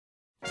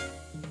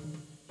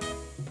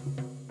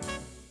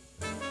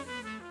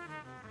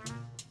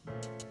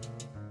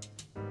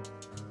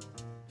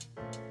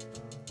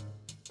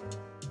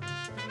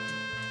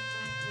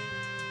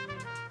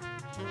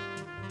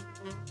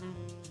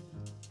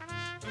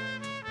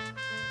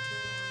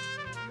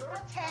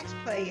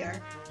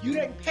taxpayer, you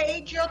done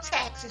paid your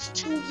taxes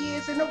 2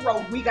 years in a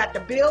row. We got the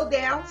bill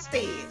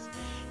downstairs.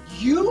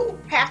 You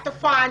have to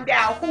find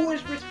out who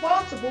is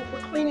responsible for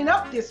cleaning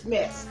up this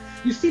mess.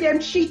 You see them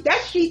sheets?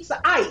 That sheet's of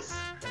ice.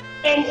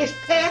 And it's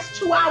past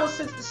 2 hours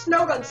since the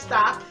snow done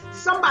stopped.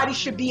 Somebody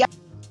should be out.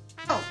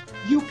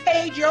 You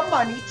paid your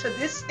money to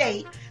this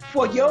state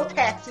for your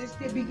taxes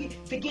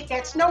to get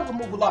that snow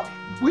removal up.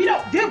 We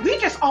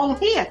just own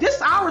here. This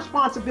is our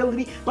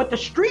responsibility, but the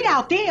street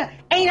out there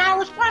ain't our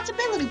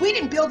responsibility. We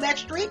didn't build that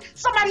street.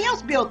 Somebody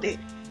else built it.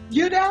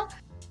 You know?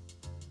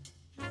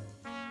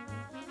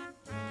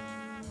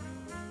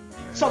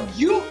 So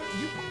you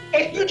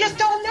just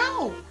don't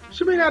know.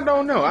 She mean I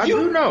don't know. I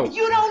do know.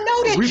 You don't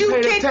know that we you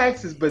pay can. the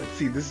taxes, but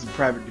see, this is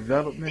private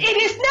development. It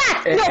is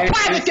not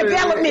private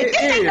development.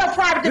 This ain't no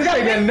private development. This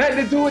ain't got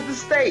nothing to do with the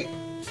state.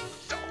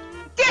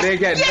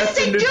 Yes,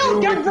 they do.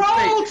 The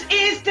roads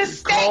is the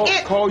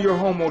state. Call your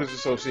homeowners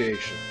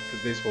association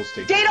because they're supposed to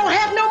take. They don't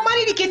have no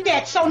money to get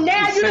that. So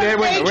now you don't.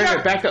 Wait a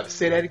minute, back up.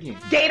 Say that again.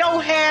 They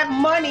don't have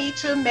money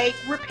to make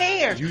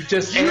repairs. You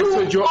just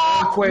answered your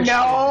own question.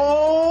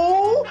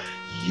 No.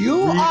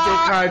 You read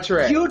are. The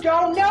contract. You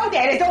don't know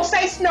that. It don't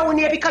say snow in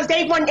there because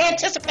they weren't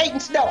anticipating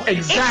snow.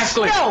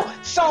 Exactly. It's snow.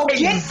 So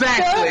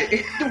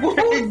exactly.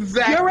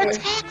 Exactly. You're a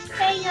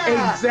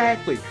taxpayer.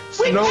 Exactly.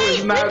 Snow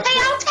is not. We pay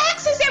our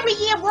taxes every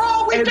year.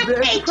 We just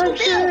pay 2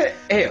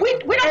 bills.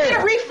 We don't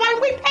get a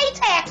refund. We pay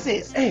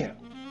taxes.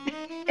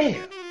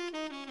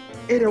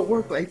 It don't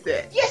work like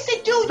that. Yes,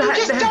 it do. You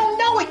just don't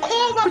know it.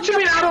 Call up. What you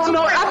mean I don't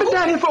know? I've been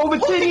down here for over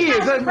 10 years.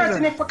 Who's the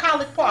president for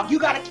College Park? You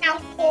got to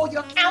call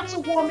your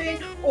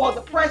councilwoman or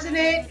the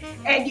president,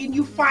 and then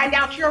you find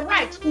out your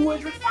rights. Who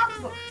is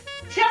responsible?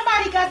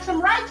 Somebody got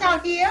some rights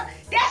out here.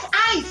 That's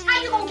ice.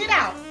 How you gonna get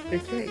out? They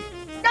can't.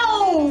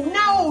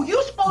 No,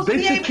 you supposed to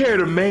be They took care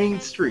of the main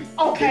street.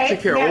 Okay. They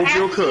took care of Old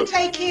Bill Cook. After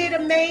you take care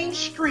of the main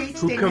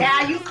streets, then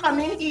now you come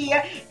in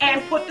here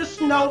and put the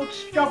snow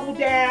shovel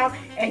down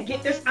and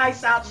get this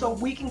ice out so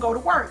we can go to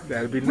work.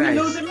 That'd be nice.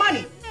 We're losing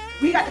money.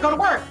 We got to go to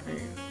work.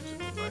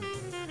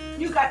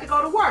 You got to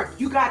go to work.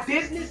 You got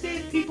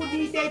businesses, people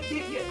need their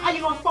business. How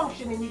you gonna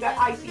function and you got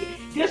ice here?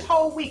 This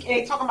whole week, and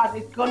they talking about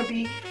it's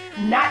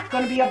not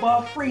gonna be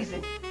above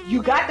freezing.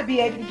 You got to be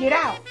able to get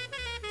out.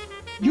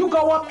 You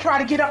go up, try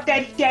to get up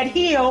that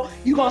hill,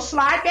 you're going to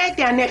slide back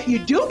down. If you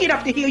do get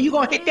up the hill, you're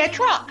going to hit that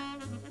truck.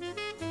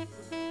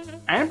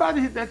 I ain't about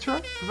to hit that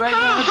truck.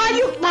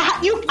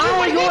 You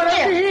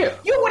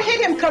would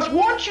hit him because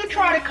once you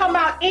try to come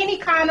out any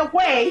kind of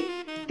way,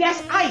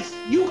 that's ice.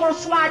 You're going to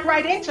slide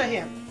right into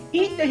him.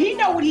 He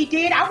know what he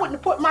did. I wouldn't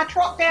have put my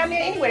truck down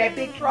there anyway, that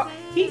big truck.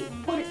 He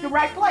put it in the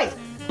right place.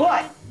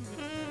 But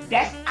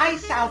that's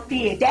ice out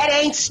there. That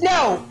ain't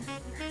snow.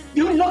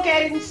 You look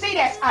at it and see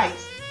that's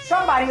ice.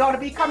 Somebody ought to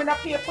be coming up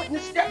here putting the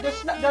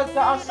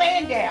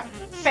sand down.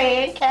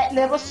 Sand, cat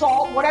liver,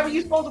 salt, whatever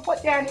you're supposed to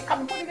put down there,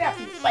 come and put it out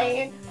here.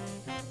 Sand.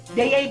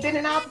 They ain't been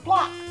in our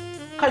block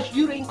because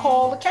you didn't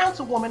call the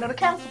councilwoman or the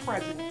council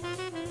president.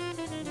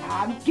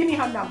 Give me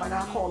her number and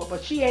I'll call her,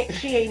 but she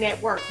ain't at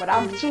work. But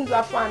as soon as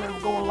I find her,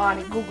 I'm going online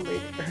and Google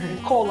it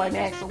and call her and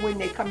ask her when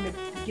they come to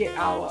get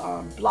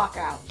our block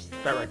out.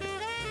 That right there.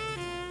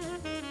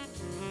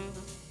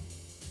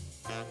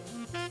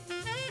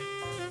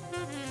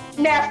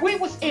 Now, if we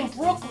was in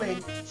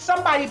Brooklyn,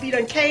 somebody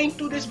done came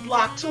through this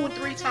block 2 or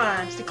 3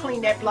 times to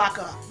clean that block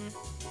up.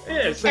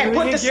 Yeah, same and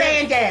put the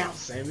sand down.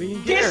 Same thing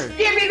in Gary.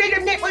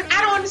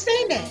 I don't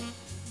understand that.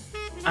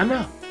 I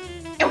know.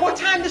 And what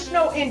time the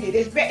snow ended?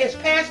 It's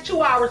past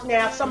 2 hours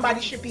now. Somebody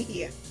should be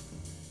here.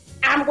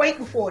 I'm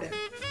waiting for them.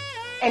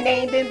 And they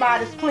ain't been by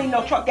to clean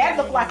no truck. That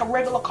look like a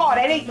regular car.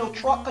 That ain't no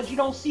truck because you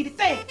don't see the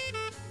thing.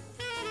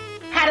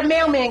 How the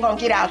mailman gonna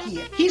get out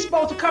here? He's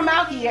supposed to come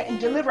out here and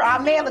deliver our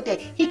mail a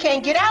day. He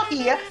can't get out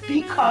here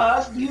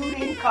because you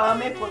didn't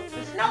come and put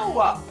the snow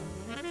up.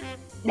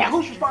 Now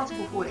who's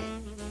responsible for that?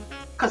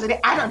 Because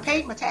I done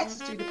paid my taxes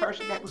to the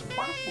person that was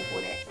responsible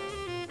for that.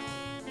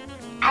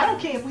 I don't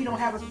care if we don't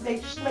have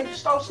they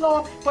start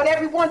snowing, but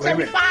every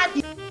 5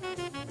 years.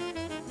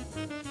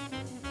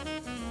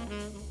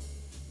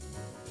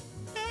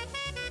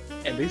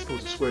 And they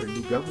supposed to swear the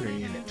new governor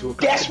in at 2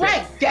 o'clock. That's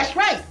right. That's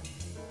right.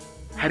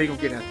 How they gonna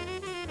get out there?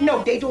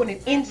 No, they doing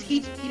it in. He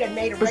done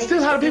made a. But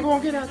still, how do people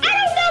gonna get out there? I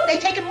don't know. They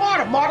taking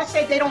MARTA. MARTA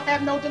said they don't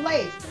have no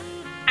delays.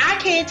 I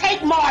can't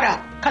take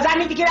MARTA because I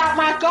need to get out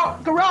my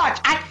garage.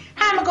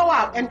 How am I go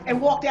out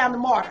and walk down the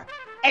MARTA?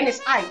 And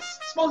it's ice.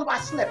 Suppose if I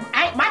slip.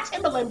 My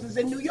Timberlands is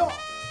in New York.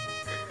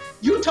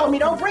 You told me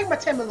don't bring my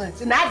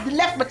Timberlands, and I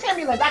left my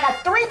Timberlands. I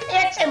got 3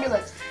 pair of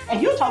Timberlands,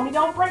 and you told me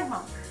don't bring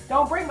my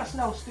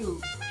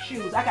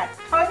shoes. I got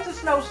tons of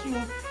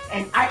snowshoes,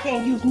 and I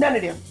can't use none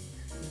of them.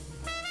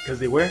 Cause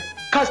they where?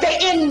 Cause they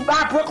in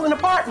my Brooklyn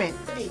apartment.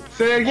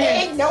 Say that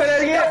again. No, say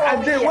that again.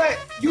 I did what?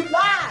 You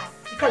lied.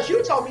 Because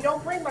you told me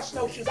don't bring my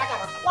snowshoes. I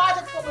got a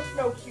closet full of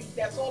snowshoes.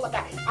 That's all I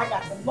got. I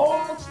got the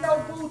long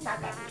snow boots. I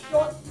got the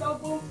short snow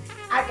boots.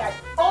 I got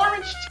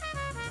orange.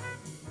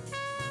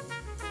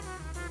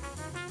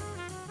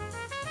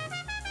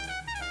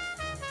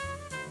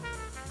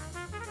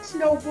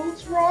 Snow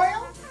boots,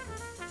 Royal?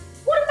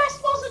 What am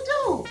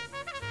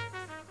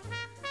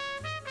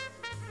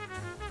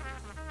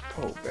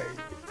Oh, baby.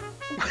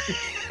 I'm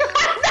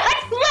not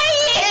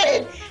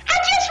playing. I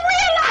just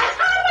realized,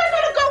 how am I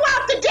gonna go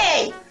out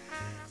today?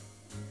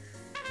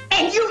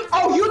 And you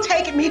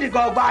taking me to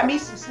go buy me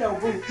some snow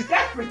boots?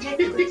 That's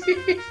ridiculous.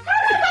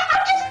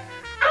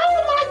 Oh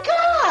my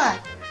God,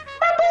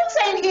 my boots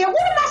ain't here.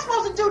 What am I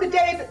supposed to do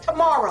today,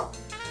 tomorrow?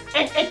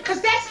 And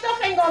cause that stuff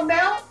ain't gonna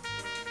melt.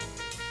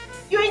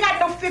 You ain't got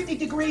no 50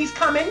 degrees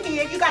coming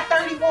here. You got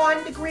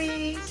 31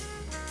 degrees.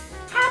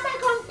 How am I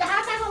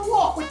gonna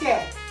walk with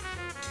that?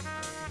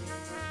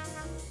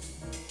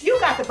 You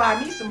got to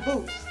buy me some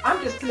boots.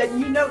 I'm just letting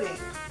you know that.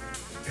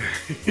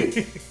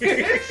 You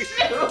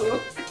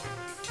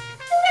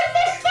done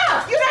messed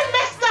up. You done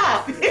messed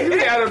up. You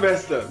got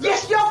messed up.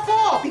 Yes, your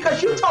fault,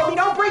 because you told me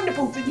don't bring the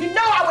boots, and you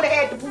know I would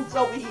have had the boots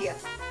over here.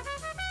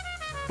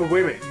 But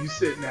wait a minute, you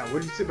said now,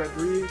 what did you say about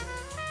 3 years?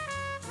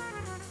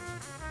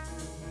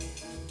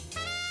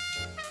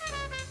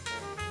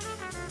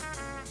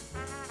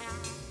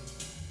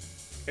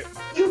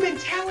 You've been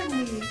telling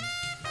me.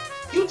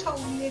 You told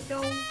me it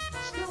don't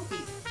snow here.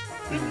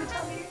 Didn't you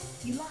tell me that?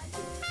 You lied to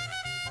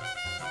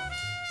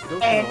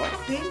me. And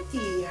I've been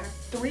here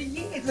 3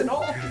 years, and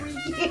all 3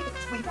 years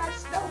we got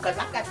snow, because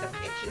I got the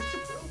pictures to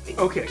prove it.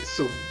 Okay,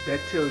 so that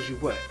tells you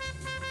what?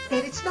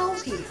 That it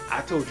snows here.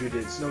 I told you it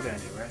didn't snow down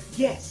there, right?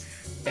 Yes.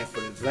 And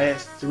for the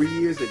last 3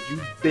 years that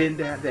you've been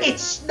down there, it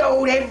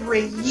snowed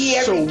every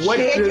year. So every what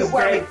January. does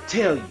that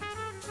tell you?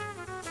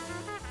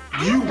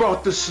 You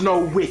brought the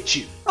snow with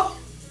you.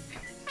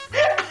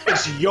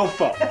 It's your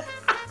fault.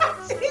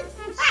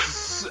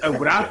 And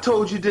when I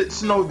told you it didn't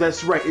snow,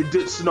 that's right. It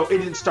didn't snow. It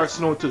didn't start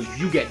snowing until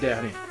you got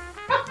down here.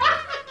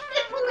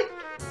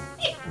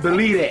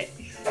 Believe that.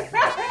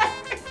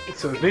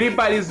 So if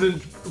anybody's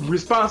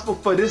responsible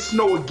for this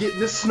snow or getting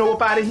this snow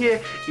up out of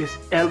here, it's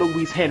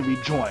Eloise Henry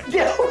Joyner.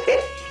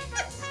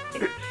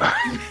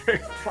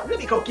 Let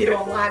me go get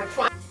online and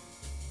find.